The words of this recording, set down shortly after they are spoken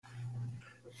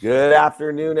Good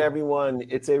afternoon, everyone.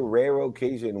 It's a rare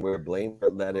occasion where Blaine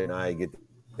Bartlett and I get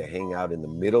to hang out in the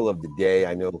middle of the day.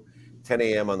 I know 10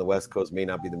 a.m. on the West Coast may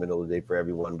not be the middle of the day for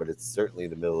everyone, but it's certainly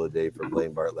the middle of the day for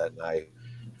Blaine Bartlett and I.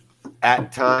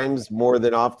 At times, more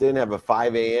than often, have a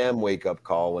 5 a.m. wake-up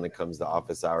call when it comes to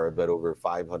office hour, but over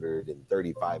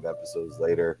 535 episodes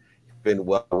later, it's been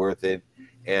well worth it.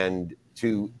 And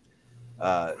to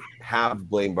have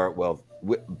Blaine Bartlett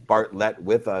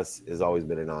with us has always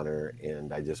been an honor,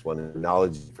 and I just want to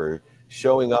acknowledge you for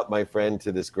showing up, my friend,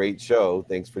 to this great show.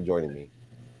 Thanks for joining me.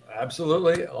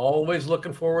 Absolutely. Always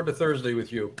looking forward to Thursday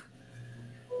with you.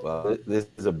 Well, this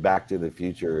is a Back to the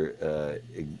Future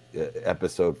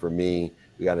episode for me.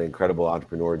 We got an incredible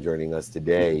entrepreneur joining us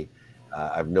today.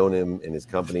 I've known him and his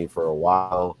company for a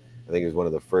while. I think it was one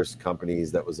of the first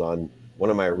companies that was on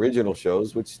one of my original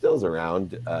shows, which still is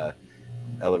around,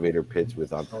 Elevator Pitch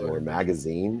with Entrepreneur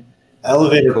Magazine.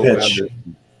 Elevator Pitch.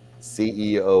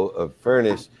 CEO of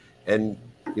Furnish. And,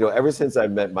 ever since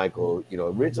I've met Michael,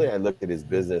 originally I looked at his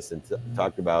business and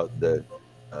talked about the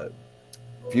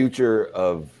future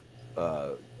of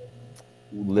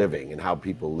living and how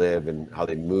people live and how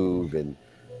they move. And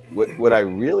what I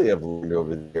really have learned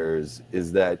over the years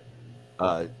is that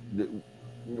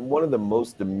one of the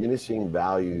most diminishing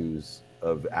values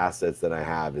of assets that I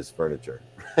have is furniture.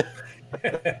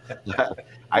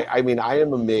 I mean, I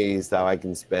am amazed how I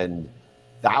can spend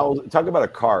thousands. Talk about a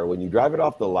car. When you drive it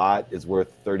off the lot, it's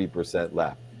worth 30%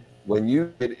 left. When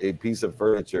you get a piece of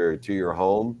furniture to your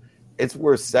home, it's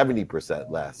worth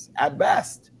 70% less at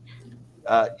best.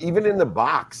 Even in the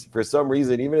box, for some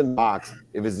reason, even in the box,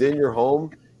 if it's in your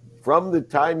home, from the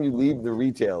time you leave the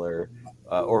retailer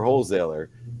or wholesaler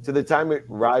to the time it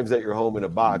arrives at your home in a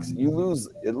box, you lose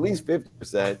at least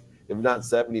 50%, if not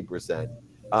 70%.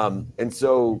 And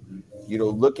so,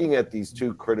 looking at these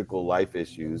two critical life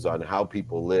issues on how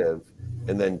people live,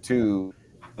 and then two,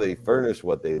 they furnish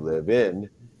what they live in,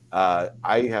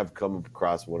 I have come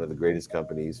across one of the greatest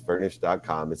companies,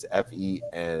 Furnish.com. It's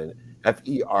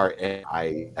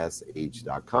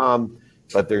FERNISH.com.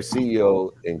 But their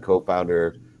CEO and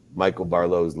co-founder, Michael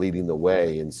Barlow, is leading the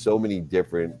way in so many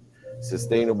different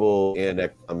sustainable and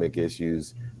economic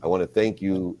issues. I want to thank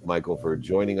you, Michael, for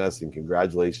joining us, and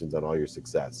congratulations on all your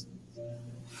success.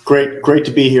 Great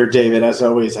to be here, David. As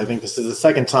always, I think this is the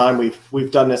second time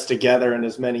we've done this together in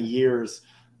as many years.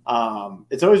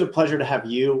 It's always a pleasure to have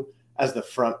you as the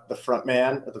front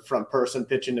man, or the front person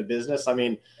pitching the business. I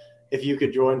mean, if you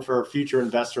could join for future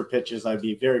investor pitches, I'd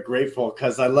be very grateful,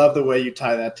 because I love the way you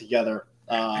tie that together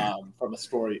from a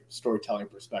storytelling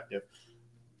perspective.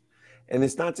 And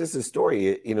it's not just a story,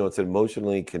 it's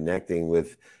emotionally connecting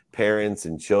with parents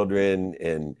and children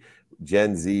and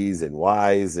Gen Zs and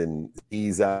Ys and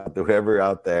Zs whoever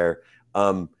out there.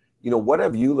 What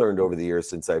have you learned over the years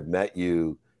since I've met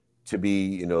you to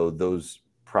be, those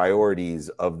priorities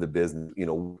of the business?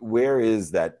 Where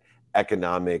is that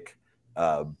economic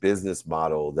business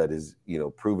model that is,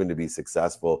 proven to be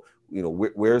successful?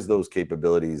 Where's those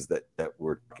capabilities that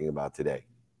we're talking about today?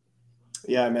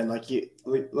 Yeah, man, like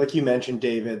you mentioned,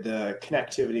 David, the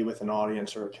connectivity with an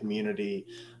audience or a community.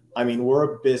 I mean,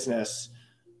 we're a business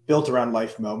built around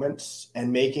life moments,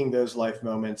 and making those life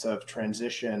moments of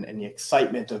transition and the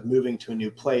excitement of moving to a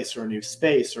new place or a new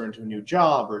space or into a new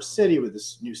job or city with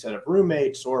this new set of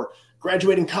roommates, or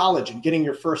graduating college and getting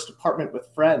your first apartment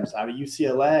with friends out of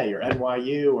UCLA or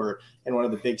NYU or in one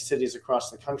of the big cities across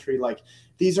the country. Like,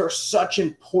 these are such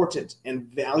important and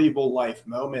valuable life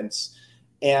moments.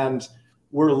 And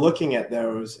we're looking at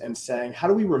those and saying, how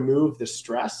do we remove the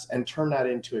stress and turn that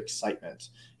into excitement?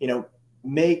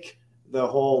 Make the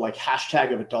whole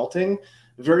hashtag of adulting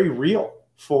very real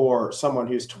for someone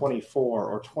who's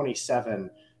 24 or 27,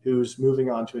 who's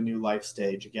moving on to a new life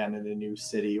stage, again, in a new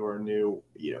city or a new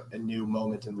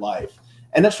moment in life.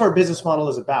 And that's what our business model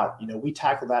is about. We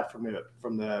tackle that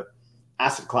from the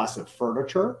asset class of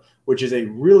furniture, which is a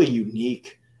really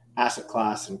unique asset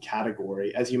class and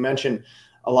category. As you mentioned,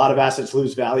 a lot of assets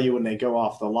lose value when they go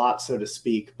off the lot, so to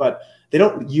speak, but they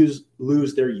don't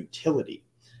lose their utility.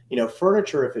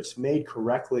 Furniture, if it's made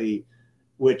correctly,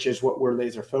 which is what we're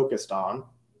laser focused on,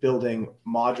 building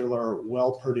modular,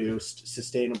 well-produced,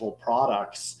 sustainable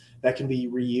products that can be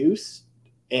reused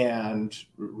and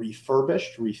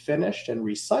refurbished, refinished, and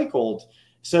recycled,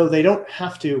 so they don't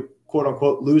have to, quote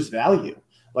unquote, lose value.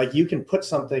 Like, you can put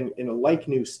something in a like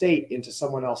new state into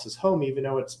someone else's home, even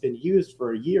though it's been used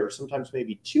for a year, sometimes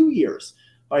maybe 2 years,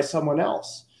 by someone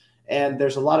else. And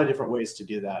there's a lot of different ways to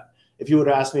do that. If you would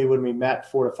have asked me when we met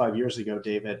 4 to 5 years ago,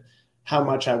 David, how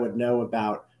much I would know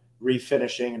about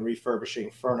refinishing and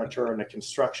refurbishing furniture and the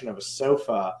construction of a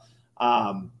sofa,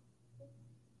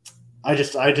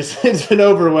 it's been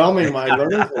overwhelming my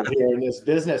learning curve here in this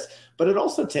business. But it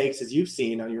also takes, as you've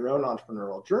seen on your own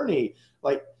entrepreneurial journey,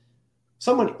 like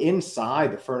someone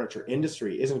inside the furniture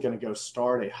industry isn't going to go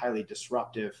start a highly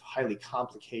disruptive, highly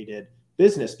complicated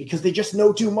business because they just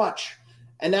know too much.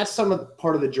 And that's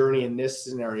part of the journey in this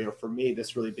scenario for me,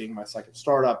 this really being my second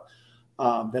startup,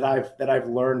 that I've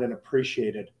learned and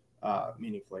appreciated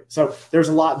meaningfully. So there's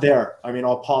a lot there. I mean,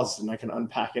 I'll pause and I can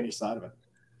unpack any side of it.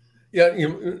 Yeah,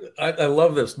 I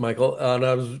love this, Michael. And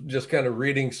I was just kind of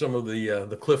reading some of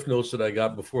the cliff notes that I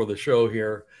got before the show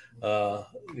here,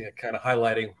 kind of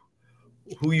highlighting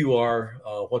who you are,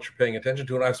 what you're paying attention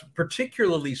to. And I was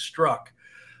particularly struck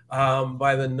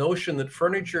by the notion that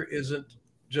furniture isn't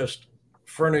just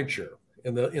furniture.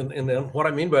 And what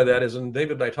I mean by that is, and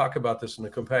David and I talk about this in the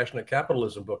Compassionate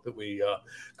Capitalism book that we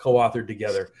co-authored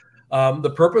together.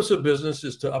 The purpose of business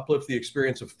is to uplift the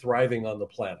experience of thriving on the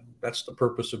planet. That's the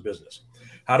purpose of business.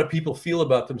 How do people feel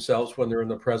about themselves when they're in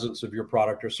the presence of your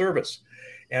product or service?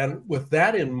 And with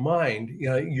that in mind,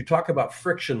 you talk about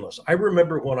frictionless. I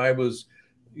remember when I was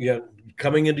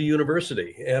coming into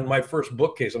university and my first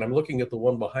bookcase, and I'm looking at the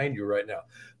one behind you right now.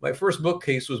 My first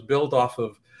bookcase was built off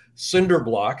of cinder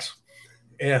blocks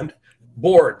and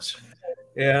boards.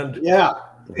 And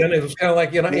and it was kind of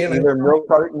like, either milk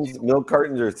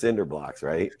cartons or cinder blocks,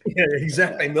 right? Yeah,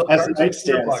 exactly. Milk cartons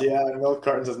nightstands. Yeah, milk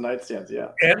cartons as nightstands.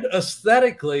 Yeah. And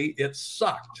aesthetically, it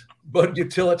sucked, but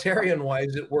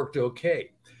utilitarian-wise, it worked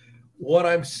okay. What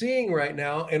I'm seeing right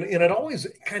now, and it always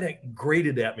kind of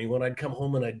grated at me when I'd come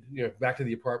home and I'd back to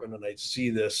the apartment and I'd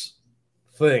see this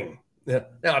thing. Now,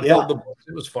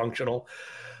 it was functional,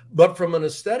 but from an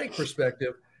aesthetic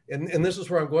perspective. And this is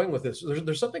where I'm going with this.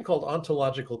 There's something called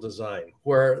ontological design,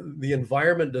 where the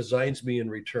environment designs me in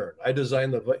return. I design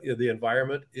the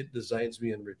environment, it designs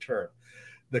me in return.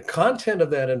 The content of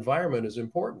that environment is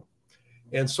important.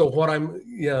 And so what I'm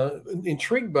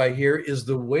intrigued by here is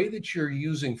the way that you're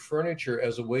using furniture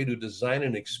as a way to design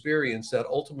an experience that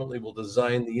ultimately will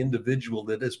design the individual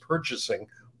that is purchasing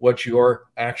what you're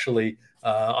actually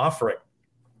offering.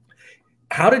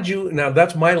 Now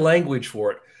that's my language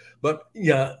for it. But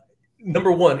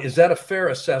number one, is that a fair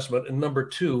assessment? And number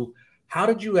two, how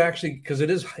did you actually, because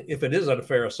if it is a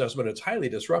fair assessment, it's highly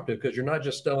disruptive because you're not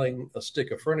just selling a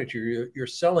stick of furniture, you're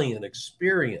selling an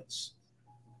experience.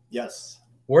 Yes.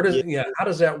 How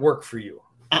does that work for you?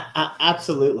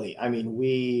 Absolutely. I mean,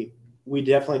 we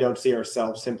definitely don't see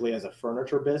ourselves simply as a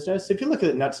furniture business. If you look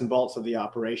at the nuts and bolts of the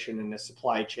operation and the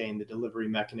supply chain, the delivery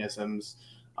mechanisms,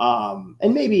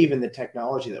 and maybe even the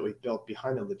technology that we've built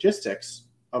behind the logistics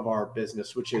of our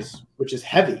business, which is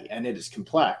heavy and it is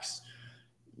complex.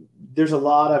 There's a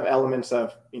lot of elements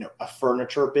of a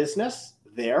furniture business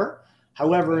there.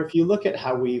 However, if you look at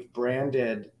how we've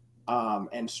branded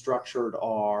and structured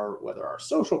whether our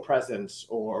social presence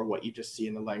or what you just see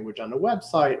in the language on the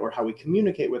website, or how we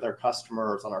communicate with our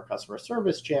customers on our customer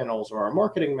service channels, or our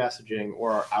marketing messaging,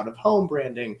 or our out-of-home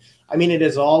branding, I mean, it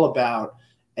is all about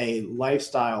a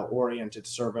lifestyle-oriented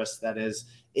service that is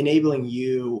enabling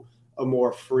you a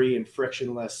more free and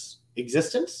frictionless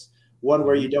existence, one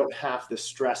where you don't have the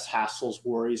stress, hassles,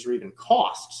 worries, or even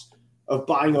costs of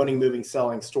buying, owning, moving,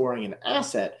 selling, storing an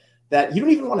asset that you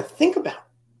don't even want to think about.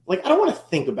 Like, I don't want to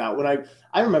think about when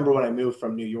I remember when I moved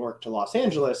from New York to Los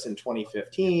Angeles in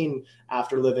 2015,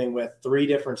 after living with 3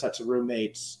 different sets of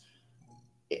roommates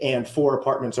and 4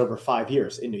 apartments over 5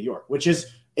 years in New York, which is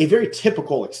a very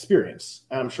typical experience.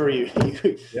 And I'm sure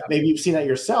maybe you've seen that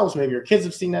yourselves, maybe your kids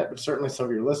have seen that, but certainly some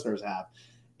of your listeners have.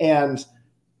 And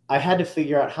I had to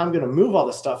figure out how I'm going to move all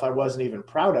the stuff I wasn't even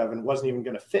proud of and wasn't even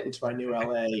going to fit into my new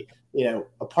LA,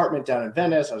 apartment down in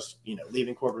Venice. I was,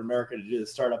 leaving corporate America to do the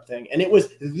startup thing. And it was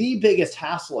the biggest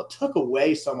hassle. It took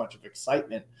away so much of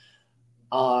excitement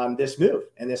on this move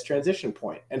and this transition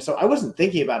point. And so I wasn't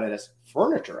thinking about it as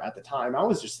furniture at the time. I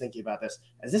was just thinking about this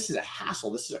as this is a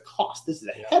hassle. This is a cost. This is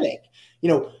a headache.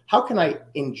 How can I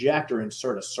inject or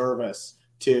insert a service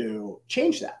to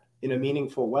change that in a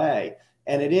meaningful way?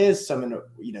 And it is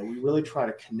we really try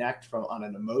to connect on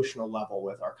an emotional level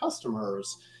with our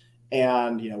customers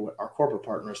and, our corporate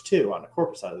partners too, on the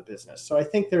corporate side of the business. So I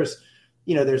think there's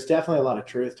definitely a lot of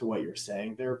truth to what you're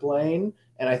saying there, Blaine.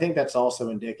 And I think that's also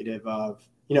indicative of,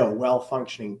 a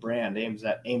well-functioning brand aimed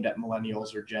at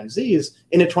millennials or Gen Zs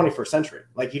in the 21st century.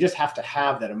 Like, you just have to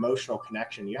have that emotional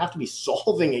connection. You have to be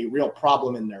solving a real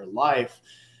problem in their life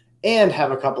and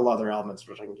have a couple other elements,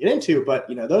 which I can get into, but,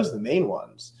 those are the main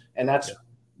ones. And that's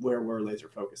where we're laser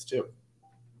focused too.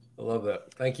 I love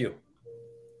that. Thank you.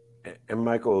 And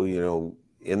Michael,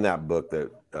 in that book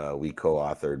that we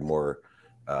co-authored,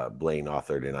 Blaine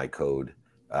authored and I code,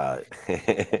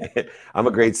 I'm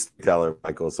a great storyteller,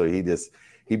 Michael. So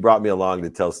he brought me along to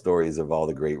tell stories of all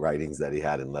the great writings that he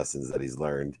had and lessons that he's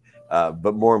learned.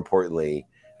 But more importantly,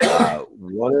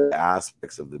 one of the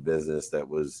aspects of the business that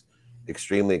was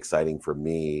extremely exciting for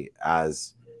me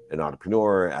as an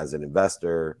entrepreneur, as an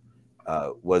investor,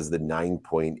 was the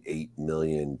 9.8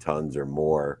 million tons or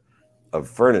more of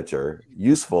furniture,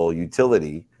 useful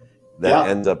utility that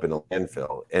ends up in a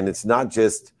landfill. And it's not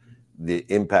just the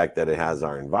impact that it has on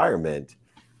our environment.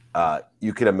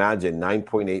 You can imagine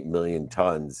 9.8 million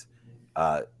tons,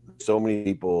 so many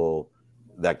people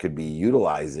that could be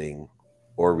utilizing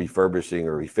or refurbishing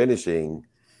or refinishing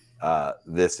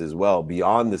this as well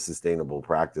beyond the sustainable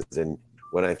practice. And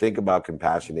when I think about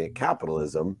compassionate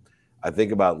capitalism, I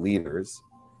think about leaders,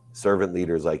 servant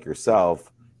leaders like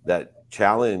yourself, that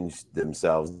challenge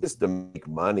themselves just to make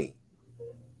money,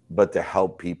 but to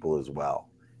help people as well.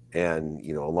 And,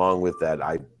 along with that,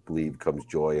 I believe comes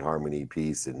joy, harmony,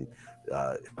 peace, and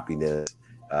happiness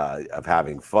of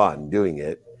having fun doing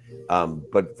it.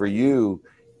 But for you,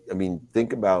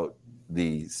 think about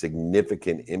the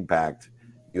significant impact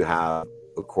you have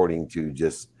according to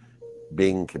just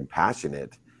being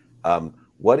compassionate.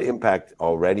 What impact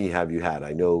already have you had?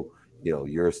 I know,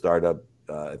 you're a startup.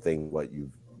 I think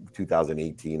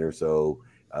 2018 or so,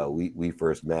 we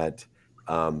first met.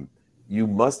 You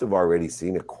must have already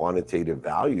seen a quantitative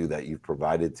value that you've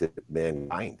provided to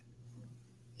mankind.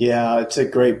 Yeah, it's a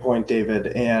great point, David.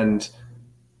 And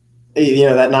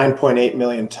that 9.8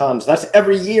 million tons, that's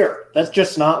every year. That's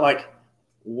just not like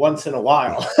once in a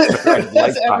while.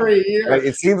 That's every year. Right.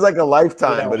 It seems like a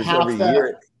lifetime, but it's every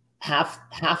year.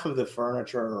 Half of the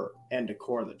furniture and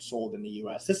decor that's sold in the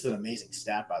U.S. This is an amazing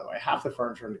stat, by the way. Half the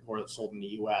furniture and decor that's sold in the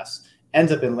U.S.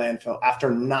 ends up in landfill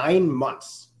after 9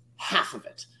 months. Half of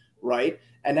it, right?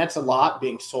 And that's a lot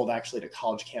being sold actually to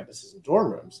college campuses and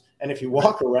dorm rooms. And if you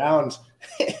walk around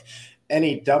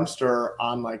any dumpster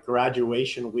on like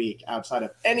graduation week outside of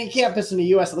any campus in the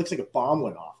U.S., it looks like a bomb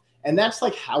went off. And that's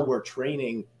like how we're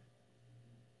training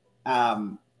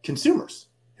consumers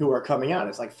who are coming out.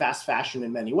 It's like fast fashion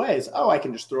in many ways. Oh, I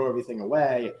can just throw everything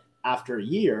away after a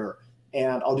year,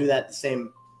 and I'll do that the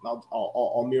same.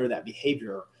 I'll mirror that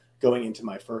behavior going into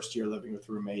my first year living with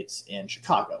roommates in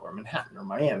Chicago or Manhattan or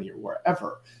Miami or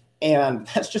wherever. And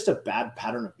that's just a bad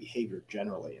pattern of behavior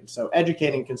generally. And so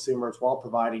educating consumers while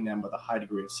providing them with a high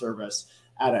degree of service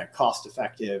at a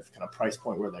cost-effective kind of price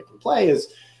point where they can play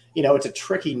is, it's a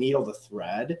tricky needle to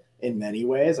thread in many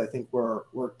ways. I think we're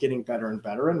getting better and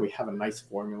better, and we have a nice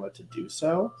formula to do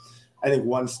so. I think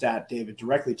one stat, David,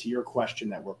 directly to your question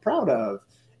that we're proud of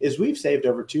is we've saved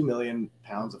over 2 million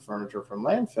pounds of furniture from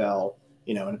landfill,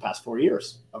 in the past 4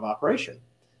 years of operation.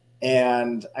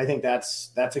 And I think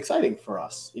that's exciting for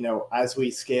us. As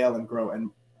we scale and grow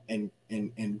and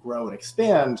grow and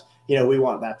expand, we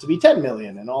want that to be 10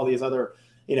 million and all these other,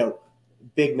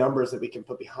 big numbers that we can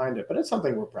put behind it. But it's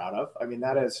something we're proud of.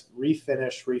 That is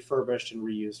refinished, refurbished, and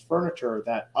reused furniture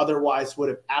that otherwise would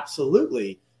have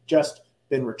absolutely just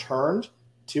been returned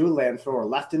to a landfill or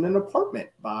left in an apartment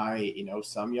by,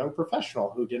 some young professional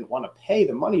who didn't want to pay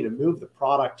the money to move the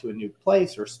product to a new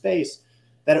place or space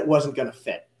that it wasn't going to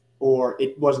fit, or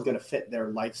it wasn't going to fit their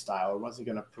lifestyle, or wasn't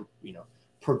going to,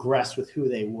 progress with who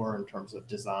they were in terms of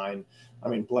design.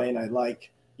 Blaine, I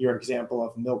like your example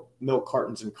of milk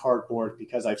cartons and cardboard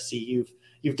because I see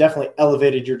you've definitely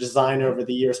elevated your design over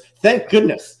the years. Thank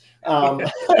goodness.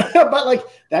 But like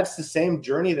that's the same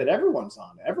journey that everyone's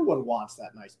on. Everyone wants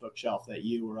that nice bookshelf that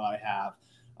you or I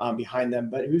have behind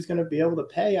them, but who's going to be able to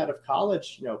pay out of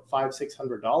college,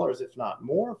 $500-600, if not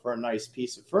more, for a nice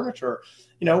piece of furniture?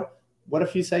 What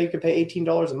if you say you could pay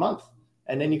 $18 a month,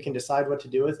 and then you can decide what to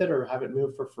do with it, or have it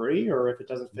moved for free, or if it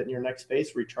doesn't fit in your next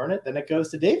space, return it. Then it goes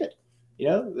to David,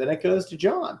 then it goes to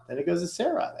John, then it goes to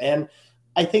Sarah. And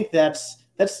I think that's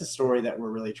the story that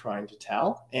we're really trying to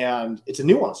tell. And it's a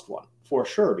nuanced one for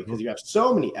sure, because you have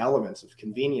so many elements of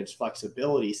convenience,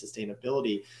 flexibility,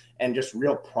 sustainability, and just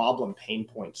real problem pain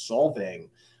point solving.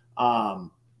 But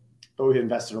we've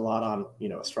invested a lot on,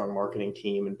 a strong marketing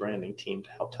team and branding team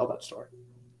to help tell that story.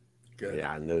 Good.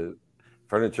 Yeah. And the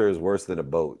furniture is worse than a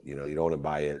boat. You don't want to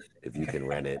buy it if you can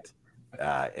rent it.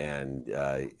 And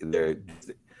they're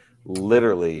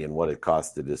literally in what it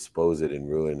costs to dispose it and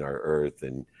ruin our earth.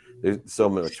 And there's so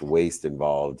much waste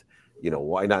involved.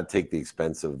 Why not take the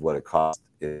expense of what it costs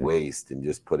in waste and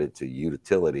just put it to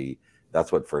utility?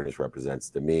 That's what furniture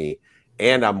represents to me.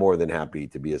 And I'm more than happy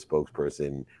to be a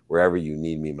spokesperson wherever you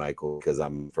need me, Michael, because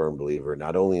I'm a firm believer,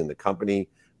 not only in the company,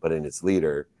 but in its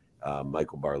leader,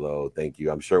 Michael Barlow. Thank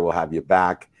you. I'm sure we'll have you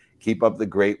back. Keep up the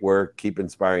great work. Keep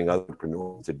inspiring other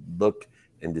entrepreneurs to look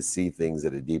and to see things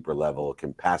at a deeper level,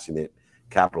 compassionate,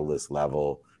 capitalist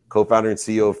level. Co-founder and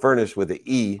CEO of Furnish with an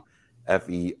E,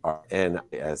 Fernish.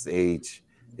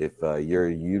 If your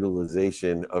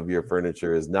utilization of your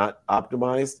furniture is not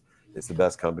optimized, it's the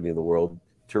best company in the world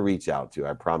to reach out to.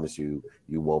 I promise you,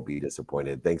 you won't be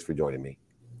disappointed. Thanks for joining me.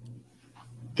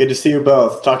 Good to see you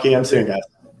both. Talk again soon, guys.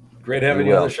 Great having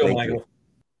you on the show, Michael.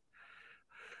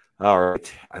 All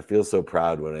right. I feel so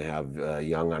proud when I have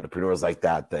young entrepreneurs like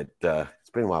that it's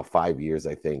been about 5 years,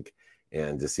 I think,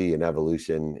 and to see an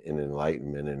evolution and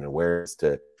enlightenment and awareness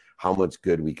to how much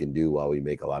good we can do while we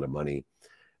make a lot of money.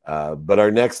 But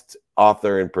our next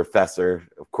author and professor,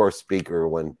 of course, speaker,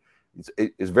 when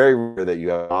it's very rare that you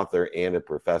have an author and a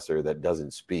professor that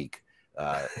doesn't speak.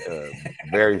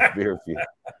 Very few.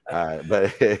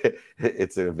 But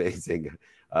it's amazing.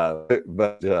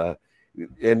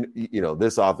 And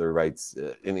this author writes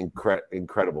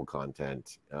incredible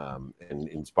content and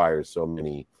inspires so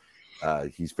many.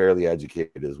 He's fairly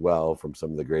educated as well from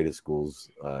some of the greatest schools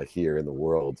here in the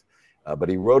world. But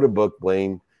he wrote a book,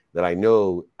 Blaine, that I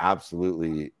know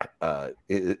absolutely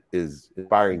is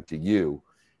inspiring to you.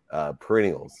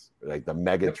 Perennials, like the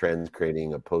mega trends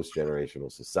creating a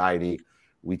post-generational society.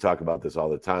 We talk about this all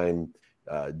the time.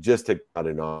 Just took out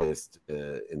in August,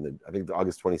 I think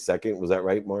August 22nd. Was that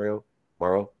right, Mauro?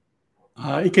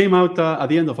 It came out at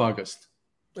the end of August.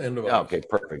 Okay,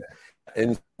 perfect.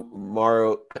 And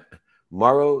Mauro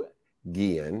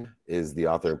Guillen is the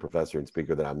author and professor and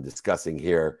speaker that I'm discussing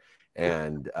here.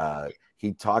 And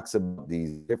he talks about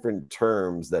these different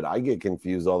terms that I get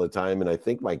confused all the time. And I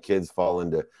think my kids fall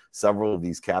into several of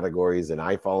these categories, and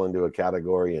I fall into a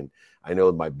category. And I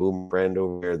know my boom friend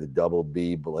over there, the double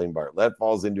B, Blaine Bartlett,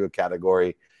 falls into a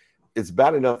category. It's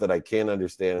bad enough that I can't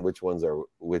understand which ones are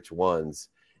which ones.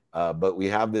 But we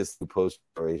have this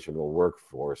post-generational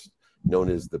workforce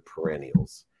known as the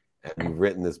perennials. And you've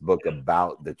written this book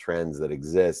about the trends that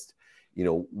exist.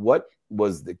 What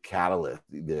was the catalyst?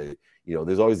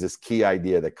 There's always this key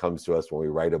idea that comes to us when we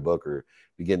write a book or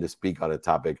begin to speak on a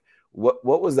topic. What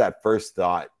was that first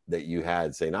thought that you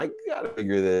had saying, I got to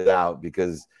figure this out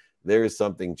because there is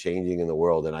something changing in the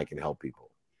world and I can help people?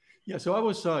 Yeah, so I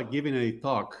was giving a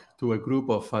talk to a group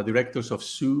of directors of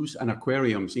zoos and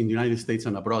aquariums in the United States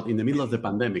and abroad in the middle of the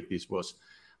pandemic.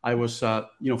 I was,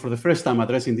 for the first time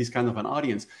addressing this kind of an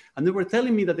audience. And they were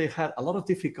telling me that they had a lot of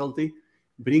difficulty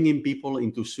bringing people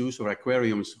into zoos or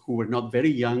aquariums who were not very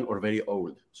young or very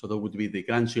old. So that would be the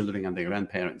grandchildren and the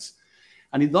grandparents.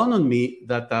 And it dawned on me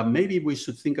that maybe we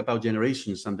should think about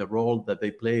generations and the role that they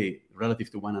play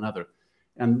relative to one another.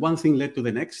 And one thing led to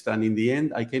the next. And in the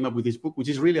end, I came up with this book, which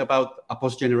is really about a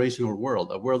post-generational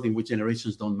world, a world in which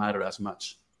generations don't matter as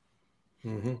much.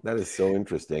 Mm-hmm. That is so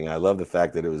interesting. I love the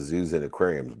fact that it was zoos and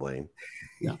aquariums, Blaine.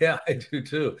 Yeah, I do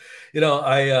too.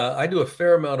 I do a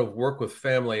fair amount of work with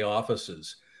family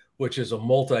offices, which is a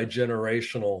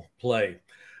multi-generational play.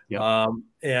 Yeah.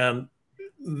 And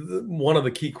one of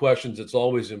the key questions that's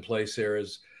always in place there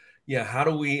is, how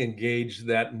do we engage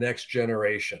that next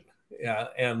generation?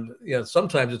 And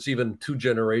sometimes it's even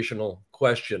two-generational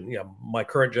question. My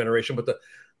current generation, but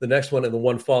the next one and the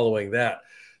one following that.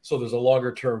 So there's a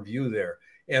longer-term view there.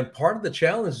 And part of the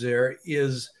challenge there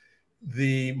is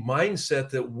the mindset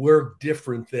that we're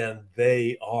different than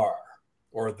they are,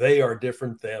 or they are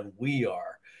different than we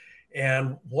are.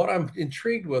 And what I'm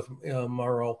intrigued with,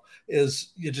 Mauro,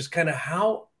 is just kind of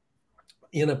how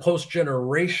in a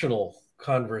post-generational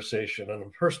conversation and a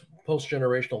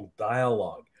post-generational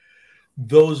dialogue,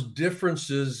 those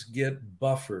differences get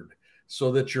buffered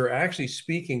so that you're actually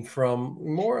speaking from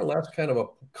more or less kind of a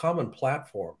common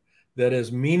platform that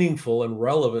is meaningful and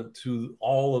relevant to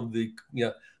all of the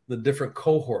different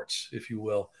cohorts, if you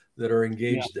will, that are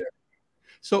engaged there.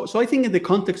 So I think in the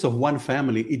context of one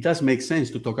family, it does make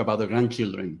sense to talk about the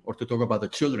grandchildren or to talk about the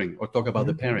children or talk about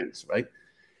the parents, right?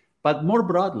 But more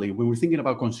broadly, when we're thinking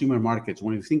about consumer markets,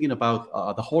 when we're thinking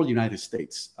about the whole United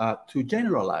States, to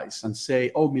generalize and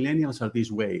say, millennials are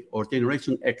this way or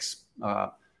Generation X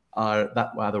are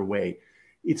that other way,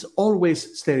 it's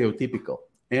always stereotypical.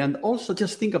 And also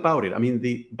just think about it. I mean,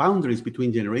 the boundaries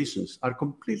between generations are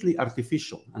completely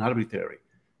artificial and arbitrary,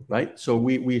 right? So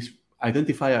we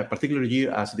identify a particular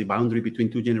year as the boundary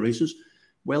between two generations.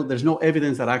 Well, there's no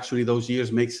evidence that actually those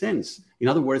years make sense. In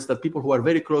other words, that people who are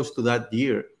very close to that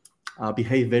year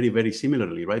behave very, very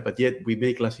similarly, right? But yet we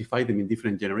may classify them in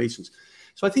different generations.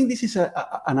 So I think this is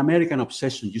an American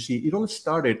obsession. You see, it all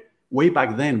started way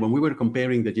back then when we were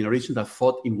comparing the generation that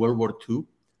fought in World War II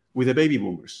with the baby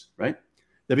boomers, right?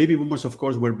 The baby boomers, of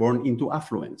course, were born into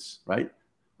affluence, right?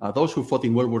 Those who fought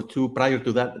in World War II, prior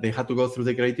to that, they had to go through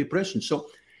the Great Depression. So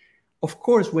Of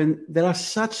course, when there are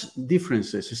such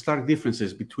differences, stark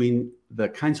differences between the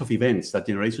kinds of events that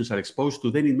generations are exposed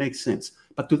to, then it makes sense.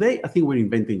 But today, I think we're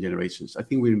inventing generations. I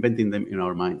think we're inventing them in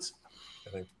our minds. I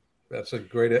think that's a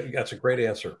great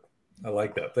answer. I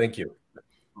like that. Thank you.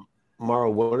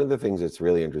 Mauro, one of the things that's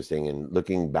really interesting in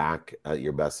looking back at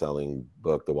your best-selling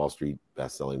book, the Wall Street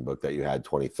best-selling book that you had,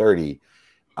 2030,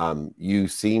 you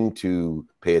seem to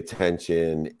pay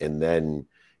attention and then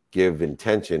give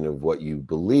intention of what you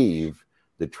believe,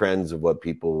 the trends of what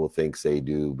people will think, say,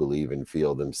 do, believe, and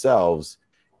feel themselves,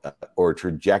 or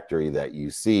trajectory that you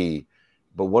see.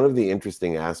 But one of the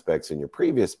interesting aspects in your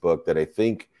previous book that I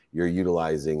think you're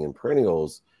utilizing in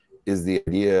Perennials is the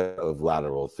idea of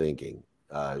lateral thinking.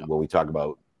 When we talk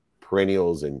about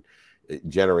perennials and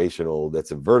generational,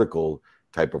 that's a vertical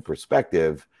type of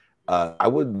perspective. I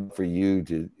would for you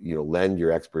to lend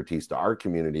your expertise to our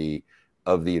community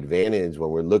of the advantage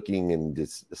when we're looking and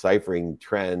deciphering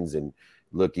trends and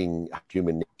looking how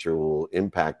human nature will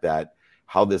impact that,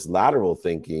 how this lateral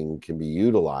thinking can be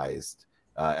utilized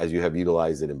as you have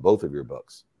utilized it in both of your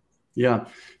books. Yeah.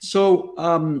 So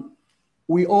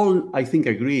we all, I think,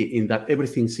 agree in that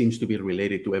everything seems to be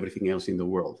related to everything else in the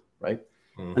world, right?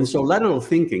 Mm-hmm. And so lateral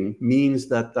thinking means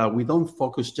that we don't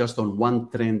focus just on one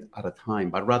trend at a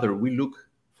time, but rather we look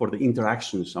for the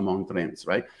interactions among trends,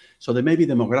 right? So there may be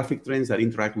demographic trends that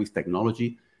interact with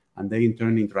technology, and they in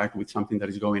turn interact with something that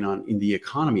is going on in the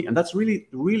economy. And that's really,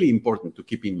 really important to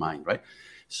keep in mind, right?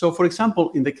 So for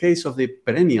example, in the case of the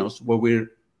perennials, what we're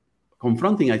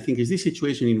confronting, I think, is this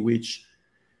situation in which,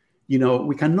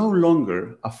 we can no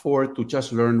longer afford to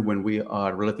just learn when we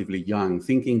are relatively young,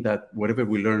 thinking that whatever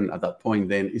we learn at that point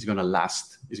then is going to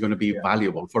last, is going to be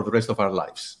valuable for the rest of our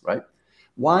lives, right?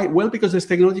 Why? Well, because there's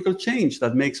technological change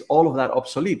that makes all of that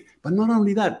obsolete. But not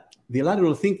only that, the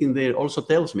lateral thinking there also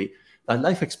tells me that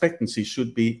life expectancy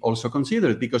should be also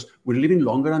considered because we're living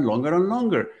longer and longer and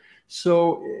longer.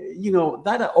 So,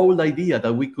 that old idea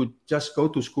that we could just go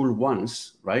to school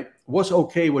once, right, was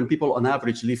okay when people on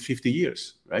average live 50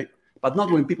 years, right? But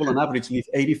not when people on average live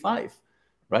 85,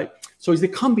 right? So it's the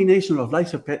combination of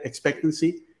life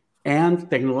expectancy and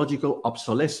technological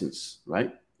obsolescence,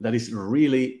 right, that is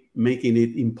really making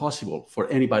it impossible for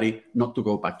anybody not to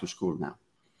go back to school now.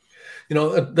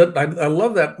 I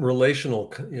love that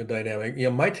relational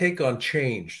dynamic. My take on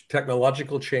change,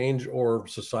 technological change or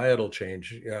societal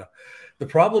change. Yeah, the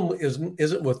problem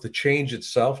isn't with the change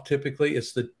itself. Typically,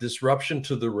 it's the disruption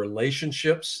to the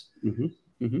relationships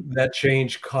that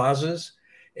change causes.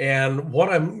 And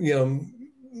what I'm,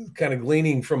 kind of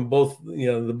gleaning from both,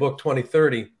 the book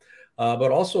 2030.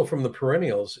 But also from the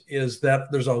perennials, is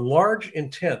that there's a large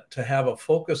intent to have a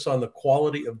focus on the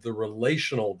quality of the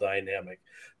relational dynamic,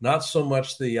 not so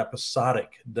much the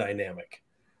episodic dynamic.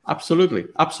 Absolutely.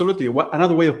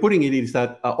 Another way of putting it is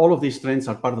that all of these trends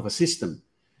are part of a system.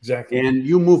 Exactly. And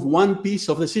you move one piece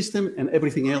of the system and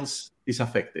everything else is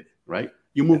affected, right?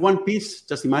 You move one piece,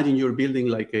 just imagine you're building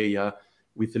like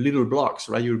with the little blocks,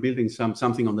 right? You're building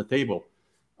something on the table.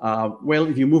 Well,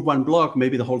 if you move one block,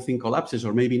 maybe the whole thing collapses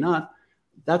or maybe not.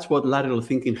 That's what lateral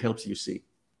thinking helps you see.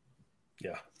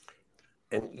 Yeah.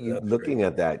 And looking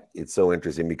at that, it's so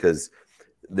interesting because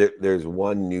there's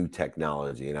one new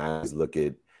technology, and I always look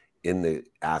at in the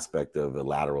aspect of a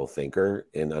lateral thinker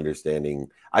in understanding.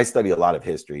 I study a lot of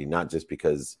history, not just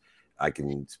because I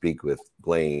can speak with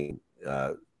Blaine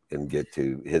and get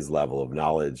to his level of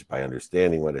knowledge by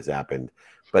understanding what has happened,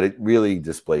 but it really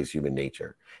displays human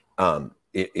nature.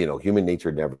 Human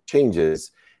nature never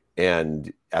changes.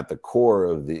 And at the core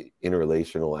of the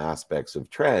interrelational aspects of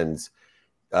trends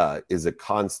is a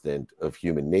constant of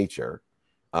human nature.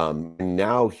 And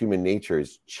now human nature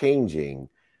is changing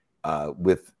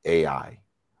with AI.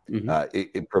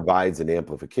 It provides an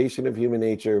amplification of human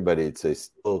nature, but it's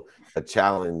still a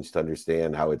challenge to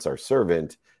understand how it's our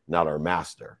servant, not our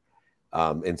master.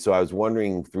 And so I was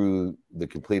wondering, through the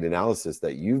complete analysis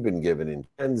that you've been given in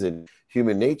trends in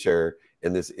human nature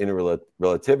and this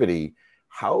interrelativity,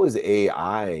 how is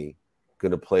AI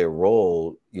going to play a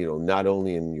role, not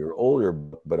only in your older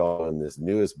book, but also in this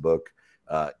newest book,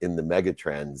 in the mega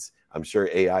trends? I'm sure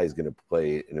AI is going to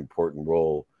play an important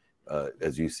role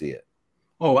as you see it.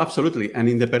 Oh, absolutely. And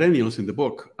in the perennials in the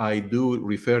book, I do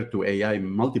refer to AI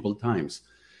multiple times.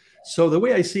 So the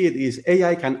way I see it is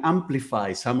AI can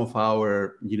amplify some of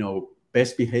our,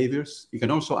 best behaviors. It can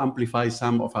also amplify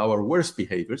some of our worst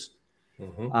behaviors.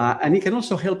 And it can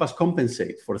also help us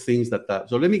compensate for things that,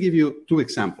 so let me give you two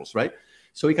examples, right?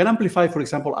 So it can amplify, for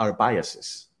example, our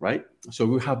biases, right? So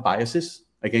we have biases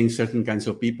against certain kinds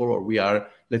of people, or we are,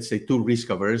 let's say, too risk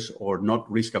averse or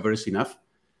not risk averse enough.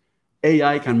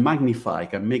 AI can magnify,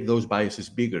 can make those biases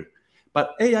bigger.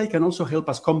 But AI can also help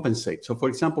us compensate. So, for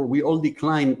example, we all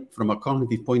decline from a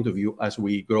cognitive point of view as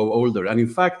we grow older. And in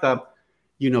fact,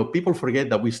 people forget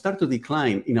that we start to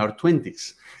decline in our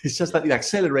 20s. It's just that it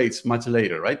accelerates much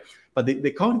later, right? But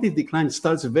the cognitive decline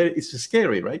starts it's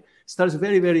scary, right? Starts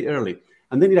very, very early.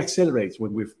 And then it accelerates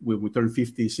when we turn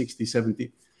 50, 60,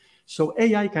 70. So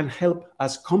AI can help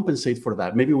us compensate for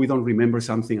that. Maybe we don't remember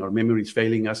something, our memory is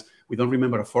failing us. We don't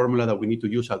remember a formula that we need to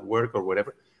use at work or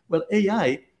whatever. Well,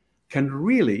 AI can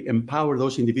really empower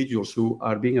those individuals who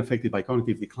are being affected by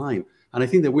cognitive decline. And I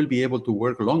think they will be able to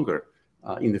work longer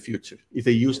in the future if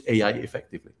they use AI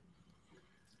effectively.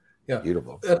 Yeah,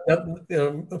 beautiful.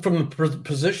 From the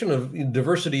position of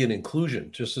diversity and inclusion,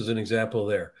 just as an example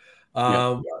there,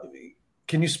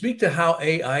 can you speak to how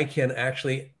AI can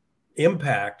actually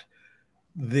impact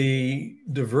the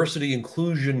diversity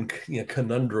inclusion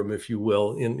conundrum, if you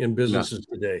will, in businesses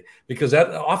today? Because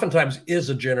that oftentimes is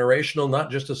a generational,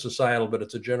 not just a societal, but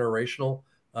it's a generational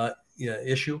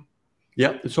issue.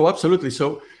 Yeah, so absolutely.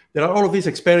 So there are all of these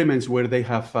experiments where they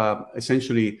have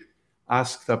essentially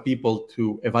asked people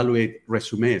to evaluate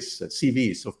resumes,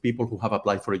 CVs of people who have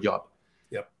applied for a job.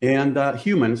 Yep. And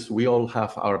humans, we all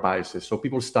have our biases. So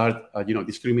people start,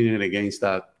 discriminating against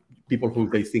people who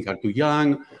they think are too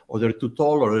young, or they're too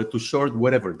tall, or they're too short,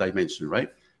 whatever dimension, right?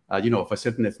 Of a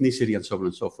certain ethnicity and so on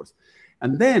and so forth.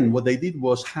 And then what they did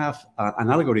was have an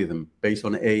algorithm based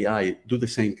on AI do the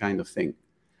same kind of thing.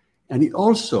 And it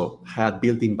also had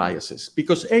built-in biases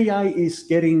because AI is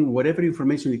getting whatever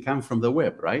information it can from the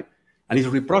web, right? And it's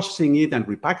reprocessing it and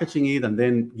repackaging it and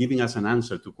then giving us an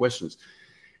answer to questions.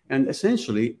 And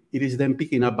essentially, it is then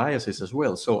picking up biases as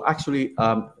well. So actually,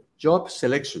 job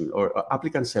selection or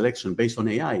applicant selection based on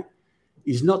AI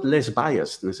is not less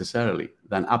biased necessarily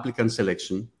than applicant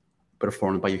selection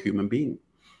performed by a human being.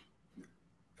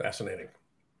 Fascinating.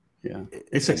 Yeah,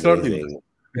 it's extraordinary.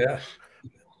 Yeah.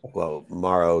 Well,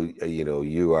 Mauro,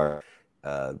 you are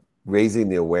raising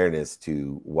the awareness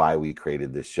to why we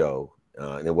created this show.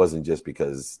 And it wasn't just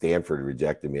because Stanford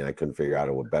rejected me and I couldn't figure out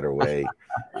a better way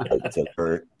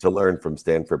to learn from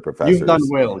Stanford professors. You've done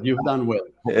well.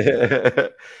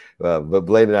 But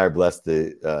Blaine and I are blessed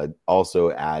to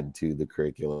also add to the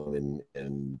curriculum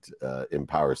and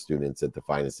empower students at the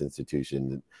finest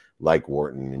institution like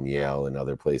Wharton and Yale and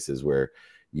other places where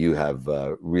you have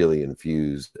really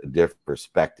infused a different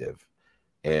perspective.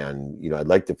 And, I'd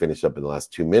like to finish up in the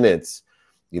last 2 minutes.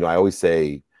 I always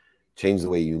say, change the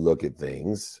way you look at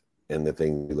things and the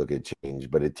things you look at change.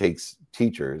 But it takes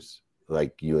teachers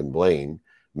like you and Blaine,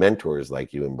 mentors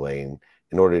like you and Blaine,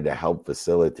 in order to help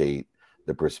facilitate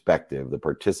the perspective, the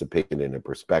participation in a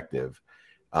perspective.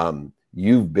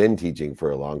 You've been teaching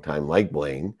for a long time, like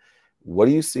Blaine. What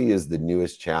do you see as the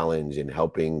newest challenge in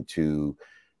helping to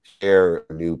share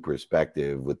a new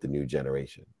perspective with the new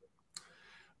generation?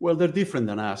 Well, they're different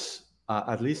than us.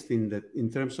 At least in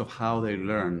terms of how they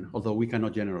learn, although we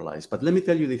cannot generalize. But let me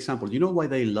tell you the example. You know why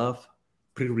they love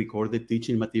pre-recorded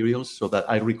teaching materials so that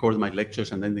I record my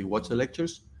lectures and then they watch the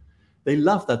lectures? They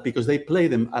love that because they play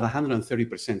them at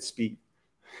 130% speed.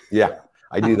 Yeah,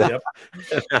 I do that.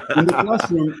 In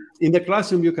the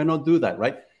classroom, you cannot do that,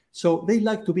 right? So they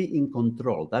like to be in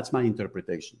control. That's my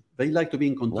interpretation. They like to be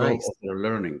in control of their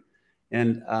learning.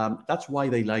 And that's why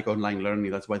they like online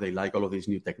learning. That's why they like all of these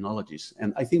new technologies.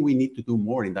 And I think we need to do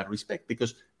more in that respect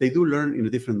because they do learn in a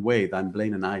different way than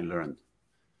Blaine and I learned.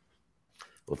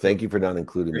 Well, thank you for not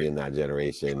including me in that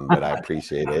generation, but I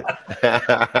appreciate it.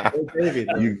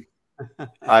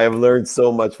 I have learned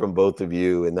so much from both of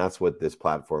you, and that's what this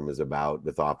platform is about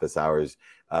with Office Hours.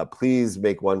 Please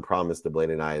make one promise to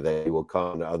Blaine and I that you will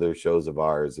come to other shows of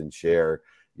ours and share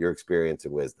your experience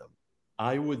and wisdom.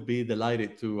 I would be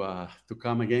delighted to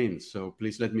come again. So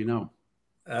please let me know.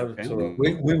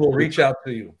 Absolutely. We will reach out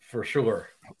to you for sure.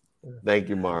 Thank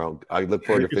you, Mauro. I look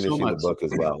forward to finishing the book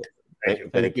as well.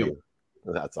 Thank you.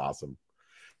 That's awesome.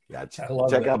 Yeah,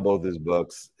 check out both his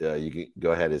books. You can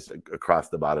go ahead, it's across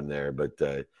the bottom there, but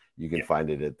you can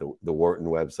find it at the Wharton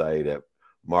website at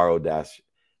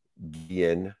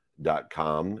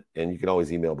mauro-guillen.com. And you can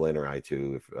always email Blaine or I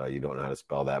too if you don't know how to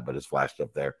spell that, but it's flashed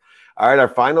up there. All right, our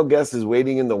final guest is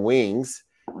waiting in the wings.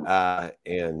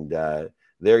 And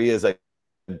there he is. I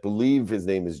believe his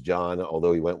name is John,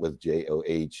 although he went with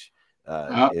J-O-H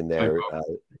in there.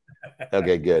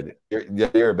 Okay, good.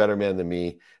 You're a better man than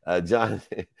me. John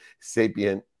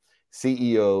Sapiente,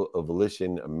 CEO of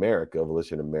Volition America,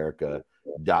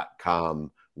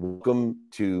 volitionamerica.com. Welcome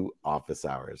to Office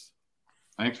Hours.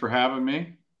 Thanks for having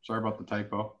me. Sorry about the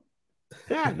typo.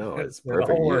 Yeah, no, it's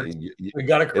perfect. We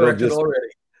got it corrected already.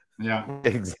 Yeah,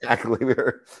 exactly.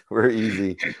 We're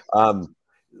easy.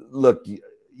 Look,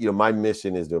 my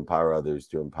mission is to empower others,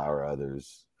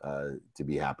 to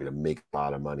be happy, to make a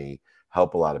lot of money,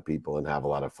 help a lot of people, and have a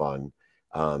lot of fun.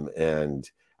 And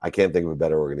I can't think of a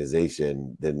better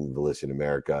organization than Volition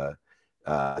America.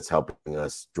 It's helping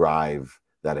us drive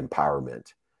that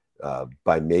empowerment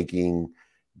by making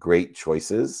great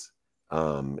choices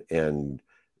and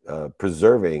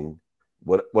preserving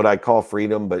what I call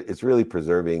freedom, but it's really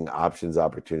preserving options,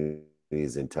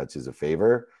 opportunities, and touches of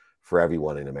favor for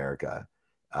everyone in America.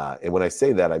 And when I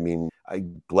say that, I mean, I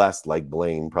blessed, like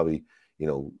Blaine, probably,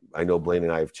 I know Blaine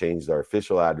and I have changed our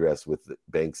official address with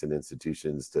banks and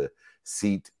institutions to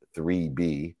Seat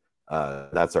 3B.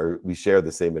 We share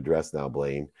the same address now,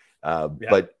 Blaine.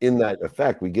 But in that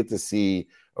effect, we get to see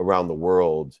around the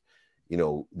world,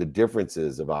 the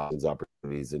differences of options,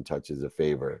 opportunities, and touches of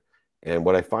favor. And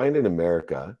what I find in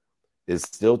America is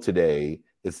still today,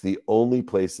 it's the only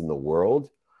place in the world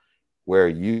where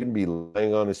you can be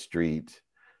lying on a street,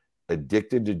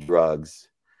 addicted to drugs,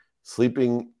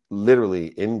 sleeping literally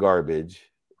in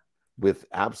garbage with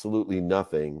absolutely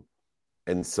nothing,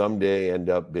 and someday end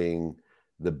up being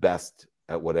the best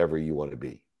at whatever you want to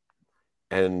be.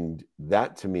 And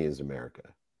that to me is America.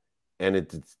 And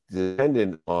it's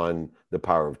dependent on the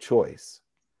power of choice.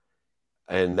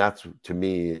 And that's, to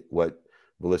me, what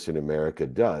Volition America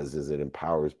does, is it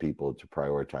empowers people to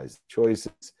prioritize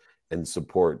choices and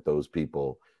support those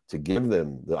people, to give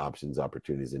them the options,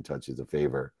 opportunities, and touches of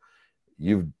favor.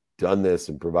 You've done this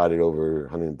and provided over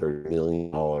 $130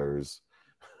 million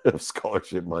of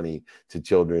scholarship money to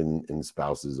children and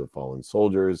spouses of fallen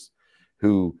soldiers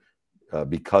who,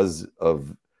 because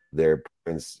of their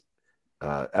parents'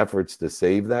 efforts to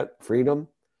save that freedom,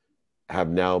 have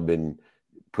now been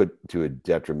put to a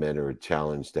detriment or a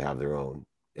challenge to have their own.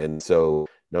 And so,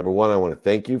 number one, I want to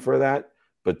thank you for that.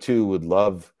 But two, would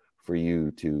love for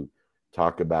you to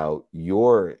talk about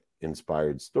your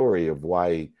inspired story of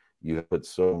why you have put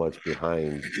so much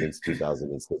behind, since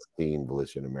 2016,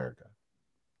 Volition America.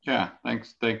 Yeah,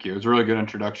 thanks. Thank you. It was a really good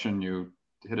introduction. You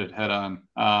hit it head on.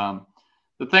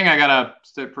 The thing I got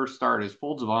to first start is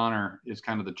Folds of Honor is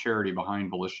kind of the charity behind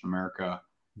Volition America.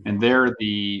 And they're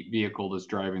the vehicle that's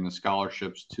driving the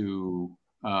scholarships to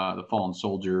the fallen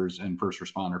soldiers and first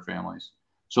responder families.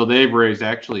 So they've raised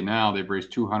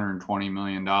 $220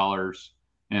 million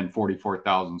and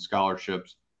 44,000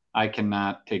 scholarships. I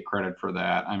cannot take credit for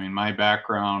that. I mean, my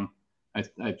background,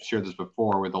 I've shared this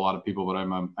before with a lot of people, but I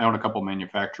own a couple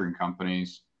manufacturing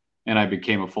companies, and I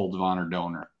became a Folds of Honor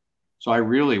donor. So I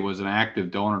really was an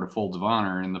active donor to Folds of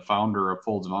Honor, and the founder of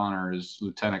Folds of Honor is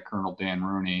Lieutenant Colonel Dan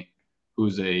Rooney,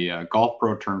 who's a golf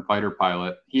pro turned fighter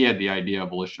pilot. He had the idea of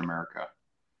Volition America.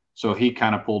 So he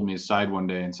kind of pulled me aside one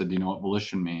day and said, "Do you know what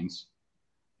volition means?"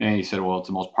 And he said, "Well, it's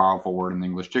the most powerful word in the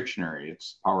English dictionary.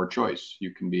 It's power choice.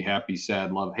 You can be happy,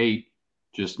 sad, love, hate.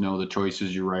 Just know the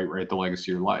choices you write the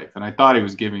legacy of your life." And I thought he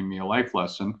was giving me a life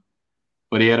lesson,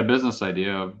 but he had a business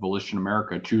idea of Volition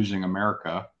America, choosing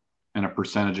America, and a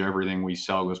percentage of everything we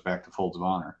sell goes back to Folds of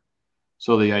Honor.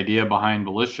 So the idea behind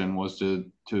Volition was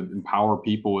to empower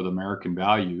people with American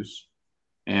values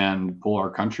and pull our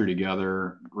country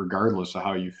together, regardless of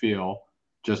how you feel,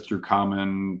 just through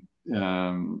common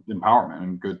empowerment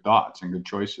and good thoughts and good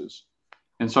choices.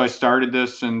 And so I started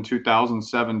this in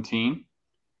 2017,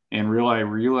 and I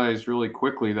realized really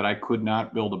quickly that I could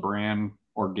not build a brand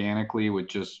organically with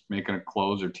just making a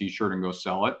clothes or t-shirt and go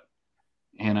sell it.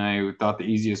 And I thought the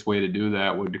easiest way to do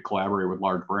that would be to collaborate with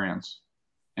large brands.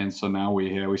 And so now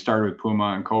we started with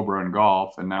Puma and Cobra and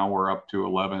golf, and now we're up to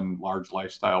 11 large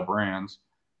lifestyle brands.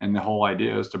 And the whole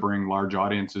idea is to bring large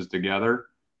audiences together,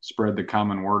 spread the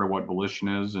common word of what Volition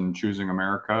is and choosing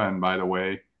America, and by the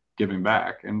way, giving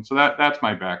back. And so that's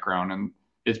my background. And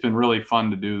it's been really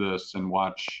fun to do this and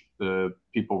watch the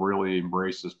people really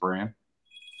embrace this brand.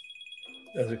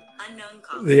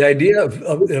 The idea of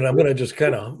and I'm going to just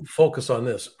kind of focus on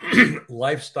this,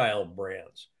 lifestyle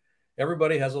brands.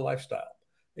 Everybody has a lifestyle.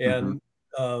 And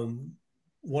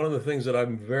one of the things that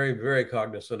I'm very, very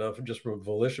cognizant of, just from a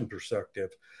Volition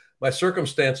perspective, my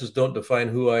circumstances don't define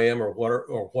who I am or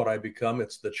what I become.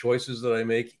 It's the choices that I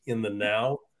make in the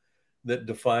now that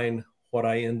define what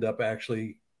I end up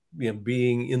actually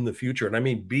being in the future. And I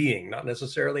mean being, not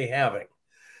necessarily having.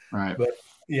 Right. But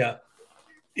yeah,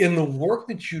 in the work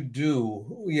that you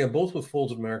do, both with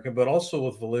Folds of America, but also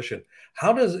with Volition,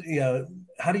 how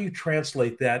do you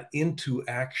translate that into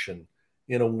action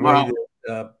in a way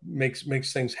that makes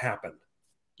things happen?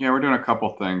 Yeah, we're doing a couple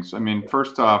things. I mean,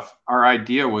 first off, our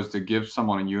idea was to give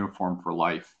someone a uniform for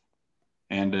life,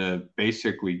 and to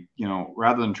basically,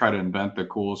 rather than try to invent the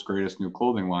coolest, greatest new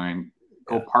clothing line,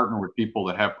 go partner with people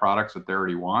that have products that they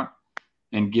already want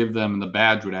and give them, and the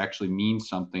badge would actually mean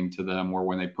something to them, where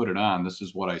when they put it on, this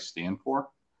is what I stand for.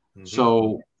 Mm-hmm.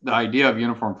 So the idea of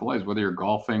uniform fillets, whether you're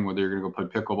golfing, whether you're going to go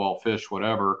play pickleball, fish,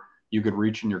 whatever, you could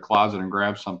reach in your closet and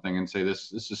grab something and say,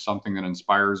 this is something that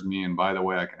inspires me. And by the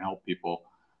way, I can help people.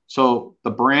 So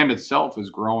the brand itself is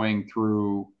growing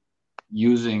through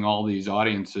using all these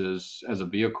audiences as a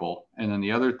vehicle. And then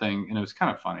the other thing, and it was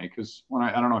kind of funny because when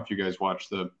I don't know if you guys watched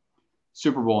the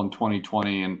Super Bowl in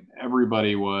 2020, and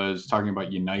everybody was talking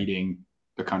about uniting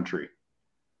the country.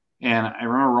 And I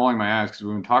remember rolling my eyes because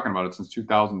we've been talking about it since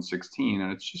 2016,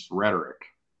 and it's just rhetoric.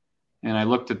 And I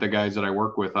looked at the guys that I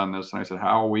work with on this, and I said,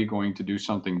 how are we going to do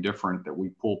something different that we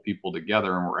pull people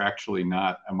together, and we're actually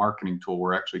not a marketing tool,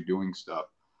 we're actually doing stuff.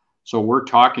 So we're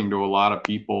talking to a lot of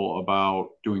people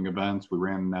about doing events. We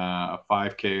ran a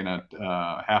 5K and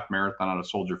a half marathon at a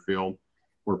Soldier Field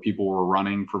where people were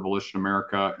running for Volition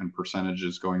America and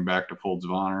percentages going back to Folds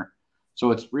of Honor. So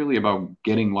it's really about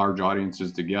getting large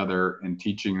audiences together and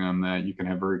teaching them that you can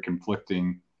have very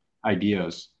conflicting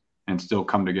ideas and still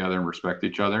come together and respect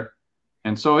each other.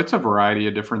 And so it's a variety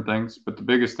of different things, but the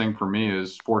biggest thing for me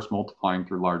is force multiplying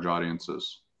through large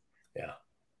audiences. Yeah.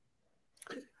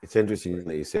 It's interesting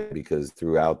that you say, because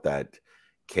throughout that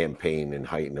campaign and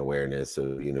heightened awareness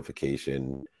of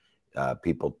unification,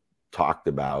 people talked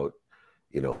about,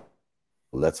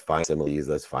 let's find similes,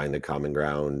 let's find the common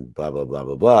ground, blah, blah, blah,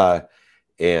 blah, blah.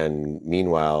 And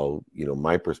meanwhile,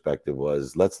 my perspective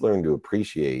was, let's learn to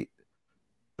appreciate,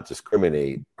 not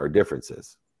discriminate our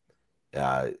differences,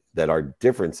 that our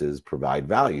differences provide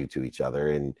value to each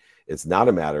other. And it's not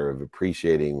a matter of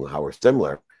appreciating how we're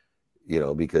similar,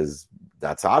 because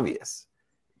that's obvious.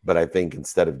 But I think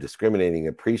instead of discriminating,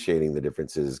 appreciating the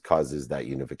differences causes that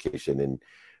unification. And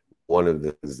one of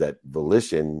the things that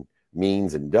volition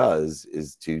means and does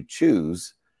is to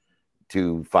choose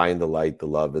to find the light, the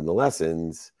love, and the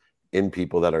lessons in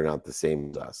people that are not the same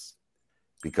as us,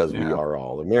 because we are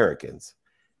all Americans.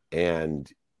 And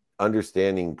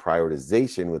understanding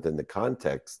prioritization within the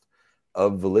context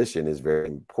of volition is very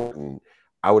important.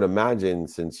 I would imagine,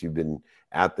 since you've been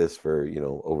at this for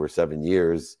over 7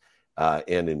 years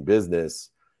and in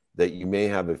business, that you may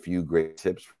have a few great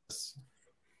tips for us.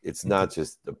 It's not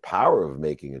just the power of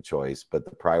making a choice, but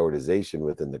the prioritization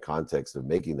within the context of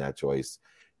making that choice.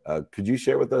 Could you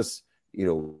share with us,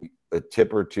 a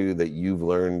tip or two that you've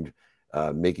learned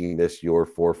making this your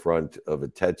forefront of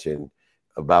attention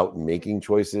about making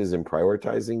choices and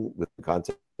prioritizing with the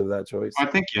context of that choice? I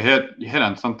think you hit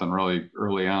on something really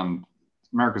early on.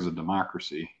 America's a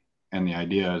democracy, and the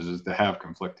idea is to have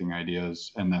conflicting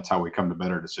ideas, and that's how we come to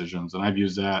better decisions. And I've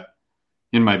used that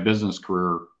in my business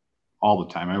career all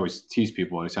the time. I always tease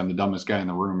people. I say, I'm the dumbest guy in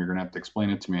the room. You're going to have to explain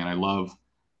it to me. And I love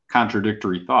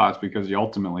contradictory thoughts, because you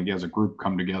ultimately, as a group,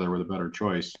 come together with a better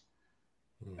choice.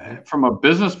 Mm-hmm. From a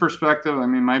business perspective, I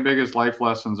mean, my biggest life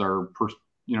lessons are,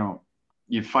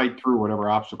 you fight through whatever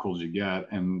obstacles you get.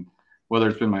 And whether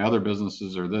it's been my other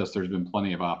businesses or this, there's been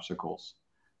plenty of obstacles.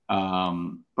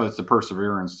 But it's the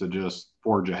perseverance to just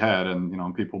forge ahead.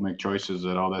 And, people make choices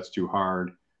that, that's too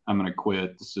hard, I'm going to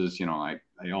quit. This is, I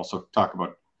also talk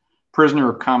about prisoner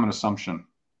of common assumption.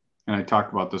 And I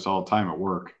talk about this all the time at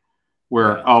work,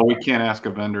 where, we can't ask a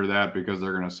vendor that because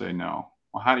they're going to say no.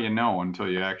 Well, how do you know until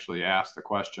you actually ask the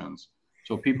questions?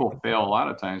 So people fail a lot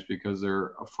of times because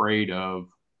they're afraid of,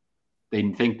 they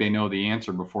think they know the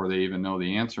answer before they even know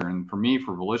the answer. And for me,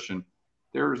 for Volition,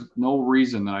 there's no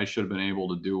reason that I should have been able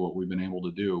to do what we've been able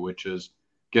to do, which is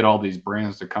get all these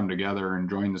brands to come together and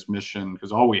join this mission,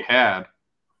 because all we had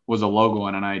was a logo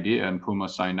and an idea, and Puma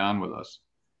signed on with us.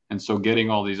 And so getting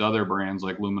all these other brands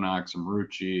like Luminox and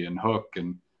Marucci and Hook,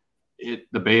 and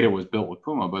the beta was built with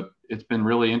Puma. But it's been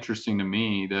really interesting to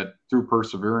me that through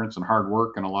perseverance and hard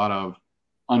work and a lot of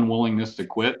unwillingness to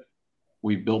quit,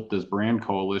 we built this brand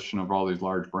coalition of all these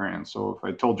large brands. So if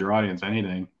I told your audience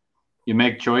anything, you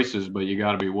make choices, but you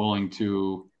got to be willing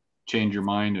to change your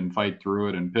mind and fight through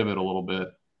it and pivot a little bit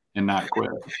and not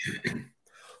quit.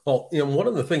 Well, one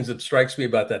of the things that strikes me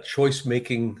about that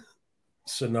choice-making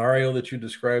scenario that you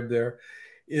described there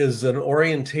is an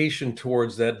orientation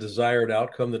towards that desired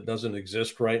outcome that doesn't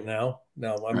exist right now.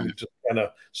 Now, I'm just kind of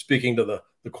speaking to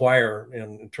the choir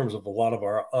in terms of a lot of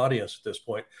our audience at this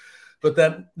point. But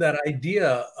that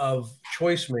idea of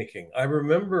choice making, I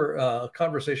remember a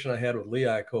conversation I had with Lee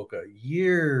Iacocca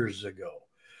years ago.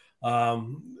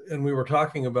 And we were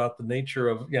talking about the nature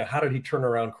of, how did he turn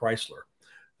around Chrysler?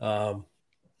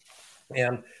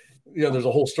 And there's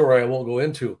a whole story I won't go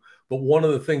into. But one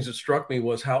of the things that struck me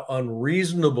was how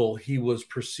unreasonable he was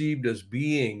perceived as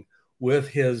being with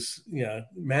his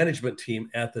management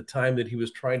team at the time that he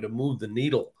was trying to move the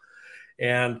needle.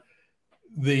 And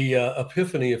the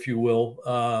epiphany, if you will,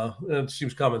 and it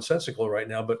seems commonsensical right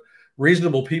now, but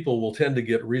reasonable people will tend to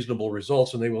get reasonable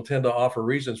results, and they will tend to offer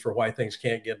reasons for why things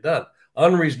can't get done.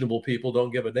 Unreasonable people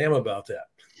don't give a damn about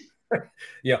that.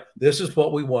 Yeah, this is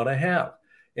what we want to have.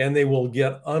 And they will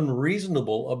get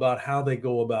unreasonable about how they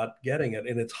go about getting it.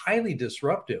 And it's highly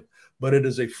disruptive, but it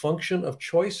is a function of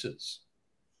choices.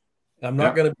 I'm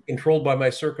not going to be controlled by my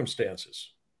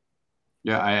circumstances.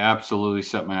 Yeah, I absolutely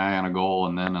set my eye on a goal,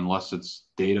 and then unless it's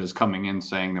data is coming in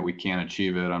saying that we can't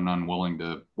achieve it, I'm unwilling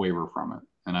to waver from it.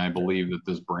 And I believe that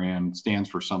this brand stands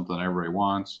for something that everybody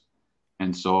wants.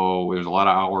 And so there's a lot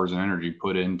of hours and energy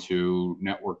put into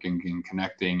networking and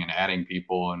connecting and adding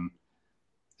people. And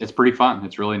it's pretty fun.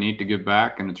 It's really neat to give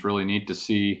back, and it's really neat to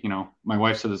see, you know, my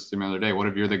wife said this to me the other day, what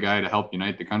if you're the guy to help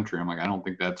unite the country? I'm like, I don't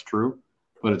think that's true,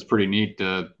 but it's pretty neat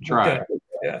to try.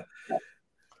 Yeah.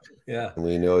 Yeah. And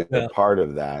we know you're part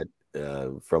of that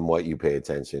from what you pay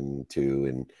attention to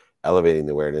and elevating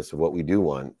the awareness of what we do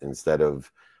want, instead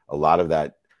of a lot of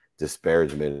that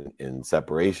disparagement and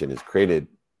separation is created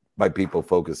by people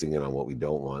focusing in on what we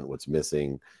don't want, what's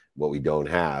missing, what we don't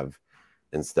have,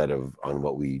 instead of on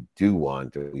what we do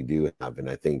want or we do have. And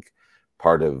I think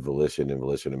part of Volition and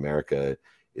Volition America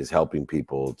is helping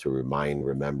people to remind,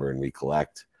 remember, and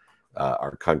recollect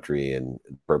our country, and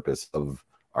the purpose of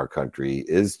our country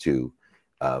is to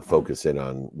focus in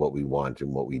on what we want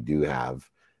and what we do have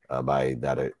by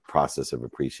that process of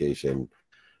appreciation.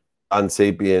 On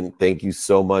Sapient, thank you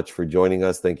so much for joining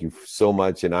us. Thank you so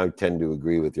much. And I tend to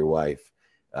agree with your wife.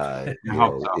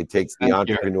 It takes the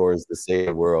entrepreneurs to save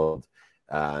the world,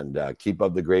 and keep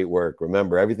up the great work.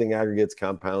 Remember, everything aggregates,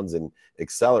 compounds, and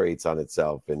accelerates on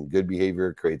itself, and good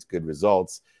behavior creates good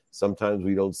results. Sometimes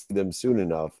we don't see them soon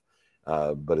enough,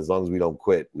 but as long as we don't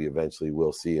quit, we eventually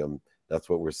will see them. That's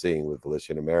what we're seeing with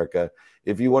Volition America.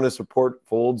 If you want to support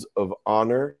Folds of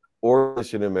Honor or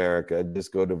Volition America,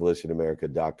 just go to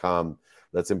volitionamerica.com.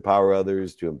 Let's empower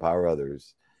others to empower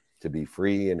others to be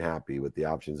free and happy with the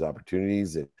options,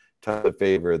 opportunities, and tons of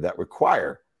favor that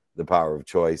require the power of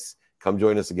choice. Come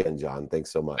join us again, John.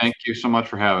 Thanks so much. Thank you so much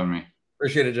for having me.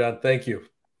 Appreciate it, John. Thank you.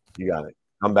 You got it.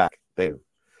 Come back. Thank you.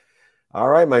 All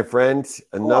right, my friend.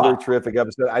 Another terrific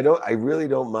episode. I really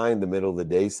don't mind the middle of the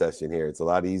day session here. It's a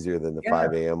lot easier than the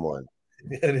 5 a.m. one.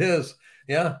 It is.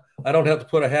 Yeah. I don't have to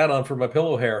put a hat on for my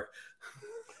pillow hair.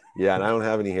 Yeah, and I don't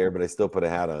have any hair, but I still put a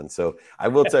hat on. So I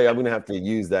will tell you, I'm going to have to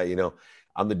use that. You know,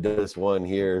 I'm the dumbest one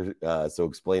here, so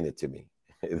explain it to me.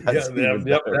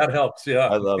 That helps. Yeah.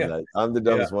 I love that. I'm the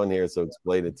dumbest one here, so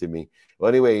explain it to me. Well,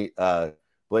 anyway,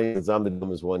 Blaine, since I'm the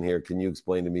dumbest one here, can you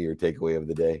explain to me your takeaway of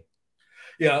the day?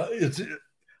 Yeah,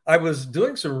 I was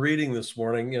doing some reading this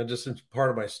morning, just as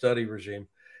part of my study regime,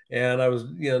 and I was,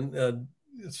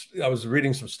 I was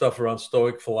reading some stuff around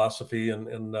Stoic philosophy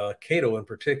and Cato in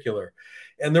particular,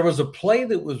 and there was a play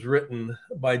that was written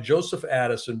by Joseph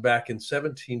Addison back in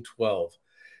 1712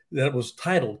 that was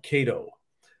titled Cato.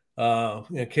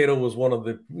 Cato was one of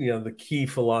the key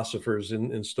philosophers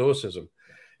in Stoicism.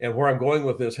 And where I'm going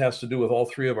with this has to do with all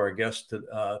three of our guests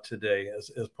today as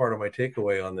part of my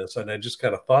takeaway on this. And I just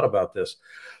kind of thought about this.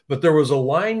 But there was a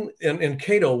line, and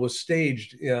Cato was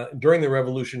staged during the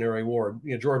Revolutionary War.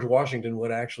 George Washington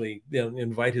would actually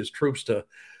invite his troops to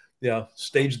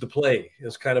stage the play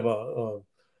as kind of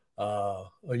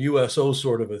a USO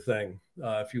sort of a thing,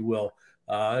 if you will.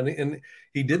 And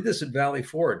he did this at Valley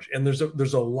Forge. And there's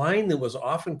a line that was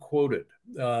often quoted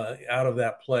out of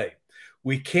that play.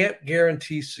 We can't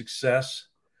guarantee success.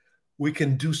 We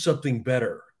can do something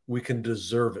better. We can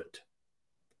deserve it.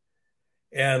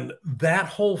 And that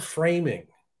whole framing,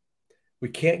 we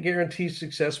can't guarantee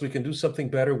success. We can do something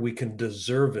better. We can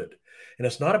deserve it. And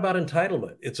it's not about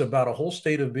entitlement. It's about a whole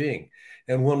state of being.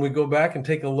 And when we go back and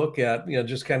take a look at,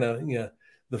 just kind of,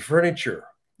 the furniture,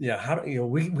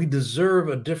 we deserve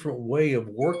a different way of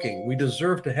working. We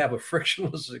deserve to have a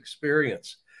frictionless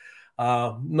experience.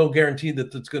 No guarantee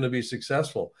that it's going to be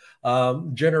successful.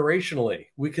 Generationally,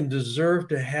 we can deserve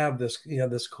to have this,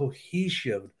 this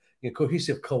cohesive,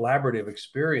 collaborative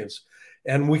experience,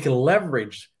 and we can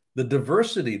leverage the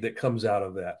diversity that comes out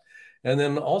of that. And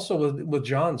then also with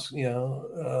John's,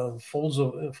 folds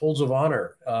of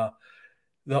honor,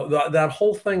 that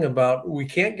whole thing about we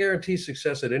can't guarantee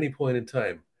success at any point in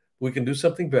time. We can do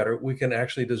something better. We can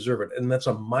actually deserve it, and that's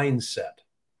a mindset.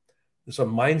 It's a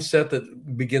mindset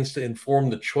that begins to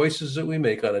inform the choices that we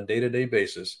make on a day-to-day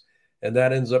basis, and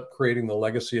that ends up creating the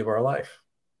legacy of our life.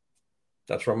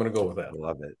 That's where I'm going to go with that.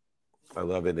 I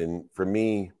love it. And for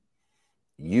me,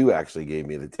 you actually gave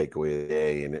me the takeaway of the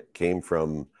day, and it came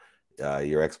from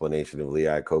your explanation of Lee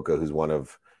Iacocca, who's one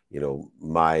of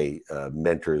my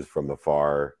mentors from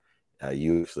afar,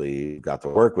 You actually got to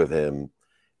work with him.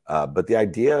 But the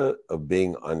idea of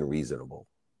being unreasonable,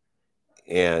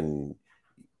 and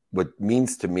what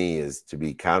means to me is to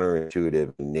be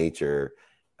counterintuitive in nature,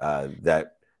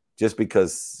 that just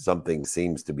because something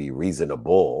seems to be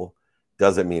reasonable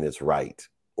doesn't mean it's right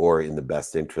or in the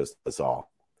best interest of us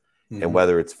all. Mm-hmm. And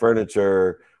whether it's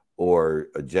furniture or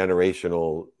a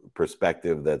generational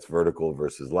perspective that's vertical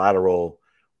versus lateral,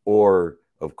 or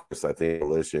of course, I think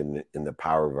volition in the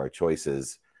power of our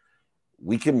choices,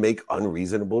 we can make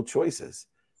unreasonable choices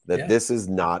that this is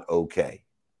not okay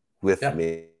with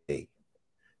me.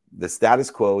 The status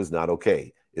quo is not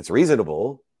okay. It's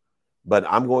reasonable, but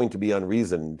I'm going to be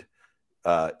unreasoned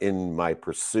in my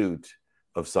pursuit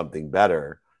of something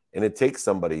better. And it takes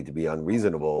somebody to be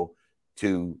unreasonable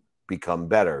to become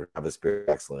better, have a spirit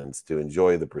of excellence, to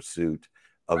enjoy the pursuit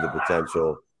of the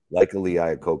potential, like a Lee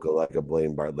Iacocca, like a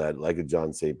Blaine Bartlett, like a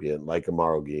John Sapient, like a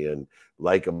Mauro Guillen,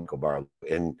 like a Michael Barlow.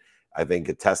 And I think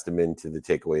a testament to the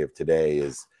takeaway of today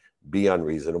is be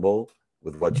unreasonable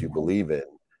with what you believe in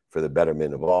for the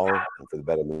betterment of all and for the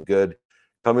betterment of good.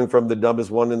 Coming from the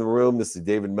dumbest one in the room, this is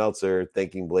David Meltzer,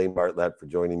 thanking Blaine Bartlett for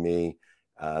joining me.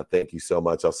 Thank you so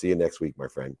much. I'll see you next week, my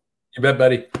friend. You bet,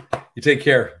 buddy. You take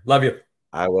care. Love you.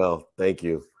 I will. Thank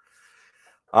you.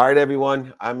 All right,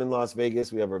 everyone. I'm in Las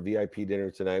Vegas. We have our VIP dinner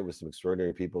tonight with some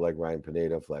extraordinary people like Ryan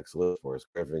Pineda, Flex Lewis, Forrest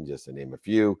Griffin, just to name a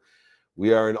few.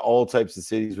 We are in all types of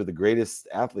cities with the greatest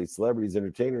athletes, celebrities,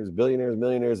 entertainers, billionaires,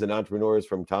 millionaires, and entrepreneurs,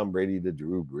 from Tom Brady to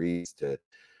Drew Brees to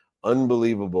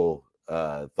unbelievable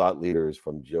thought leaders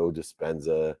from Joe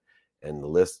Dispenza, and the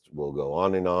list will go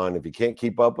on and on. If you can't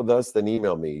keep up with us, then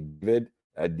email me,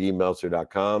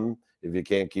 david@dmeltzer.com. If you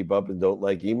can't keep up and don't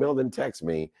like email, then text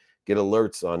me. Get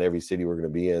alerts on every city we're going to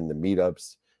be in, the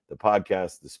meetups, the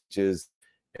podcasts, the speeches,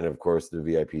 and of course, the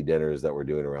VIP dinners that we're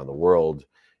doing around the world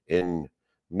in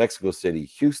Mexico City,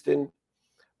 Houston,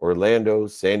 Orlando,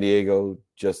 San Diego,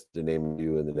 just to name a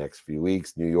few in the next few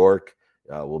weeks. New York,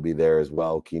 we'll be there as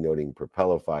well, keynoting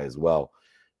Propelify as well.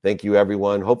 Thank you,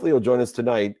 everyone. Hopefully you'll join us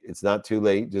tonight. It's not too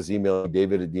late. Just email me,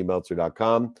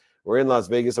 david@dmeltzer.com. We're in Las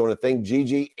Vegas. I want to thank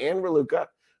Gigi and Raluca,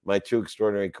 my two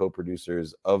extraordinary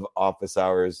co-producers of Office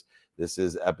Hours. This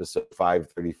is episode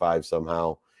 535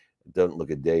 somehow. It doesn't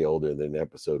look a day older than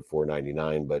episode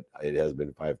 499, but it has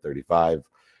been 535.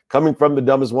 Coming from the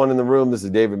dumbest one in the room, this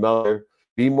is David Meltzer.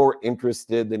 Be more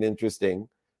interested than interesting.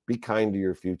 Be kind to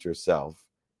your future self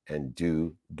and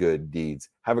do good deeds.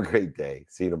 Have a great day.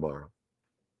 See you tomorrow.